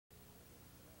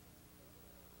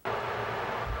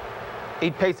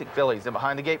8 pacing fillies in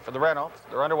behind the gate for the Reynolds.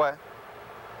 They're underway.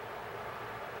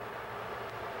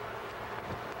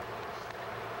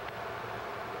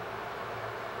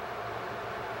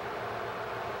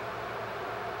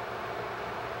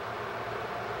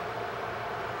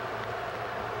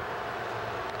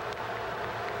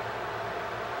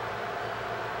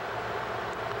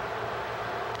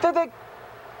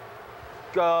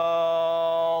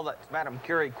 Goal. That's Madam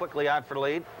Curie quickly out for the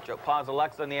lead. Joe Pa's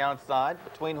Alexa on the outside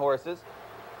between horses.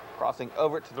 Crossing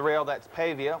over to the rail, that's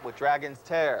Pavia with Dragon's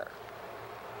Tear.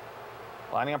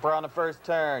 Lining up around the first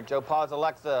turn, Joe Pa's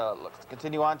Alexa looks to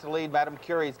continue on to lead. Madam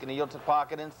Curie's going to yield to the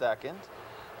pocket in second.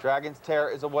 Dragon's Tear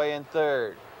is away in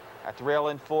third. At the rail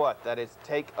in fourth, that is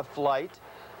Take a Flight.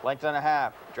 Length and a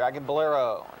half, Dragon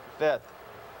Bolero in fifth.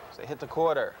 So they hit the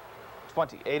quarter.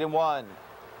 28-1.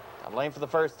 On lane for the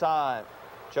first time.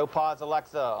 Joe Pa's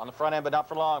Alexa on the front end, but not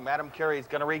for long. Madam Curie's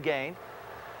going to regain.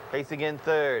 Pacing in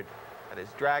third. That is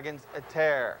Dragon's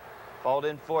Tear. Followed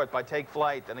in fourth by Take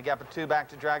Flight. Then a gap of 2 back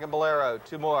to Dragon Bolero.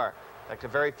 2 more. Back to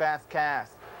Very Fast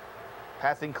Cast.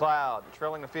 Passing Cloud.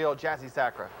 Trailing the field, Jazzy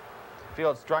Sacra.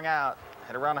 Field strung out.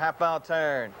 Head around a half-mile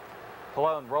turn.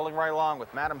 Pocono rolling right along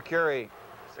with Madam Curie.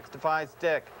 6-5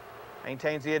 stick.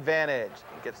 Maintains the advantage.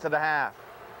 And gets to the half.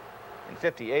 In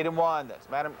 58-1, that's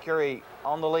Madam Curie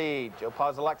on the lead. Joe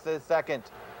Pa's Alexa is second.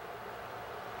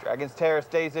 Dragon's Tear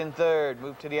stays in third.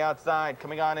 Move to the outside.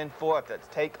 Coming on in fourth, that's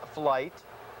Take a Flight.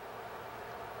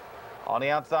 On the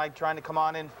outside, trying to come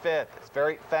on in fifth, it's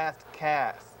Very Fast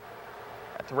Cast.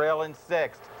 At the rail in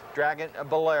sixth, Dragon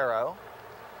Bolero.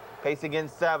 Pacing in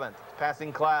seventh,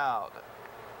 Passing Cloud.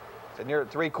 So near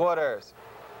at 3/4.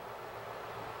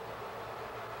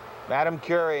 Madam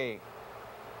Curie,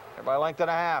 by a length and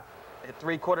a half. At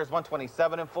 3/4,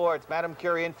 127-4. It's Madam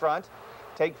Curie in front.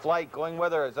 Take Flight going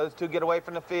with her as those two get away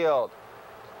from the field.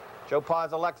 Joe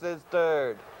Pa's Alexa is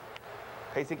third.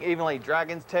 Pacing evenly,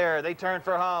 Dragon's Tear. They turn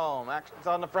for home. Action's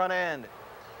on the front end.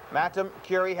 Madam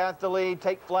Curie has the lead.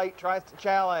 Take Flight tries to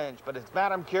challenge, but it's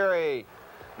Madam Curie.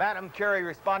 Madam Curie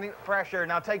responding to pressure.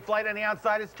 Now Take Flight on the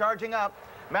outside is charging up.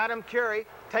 Madam Curie,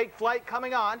 Take Flight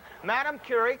coming on. Madam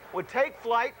Curie would Take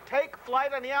Flight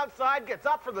on the outside, gets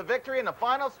up for the victory in the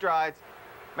final strides.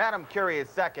 Madam Curie is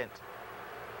second.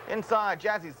 Inside,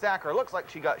 Jazzy Sacra looks like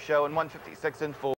she got show in 156-4.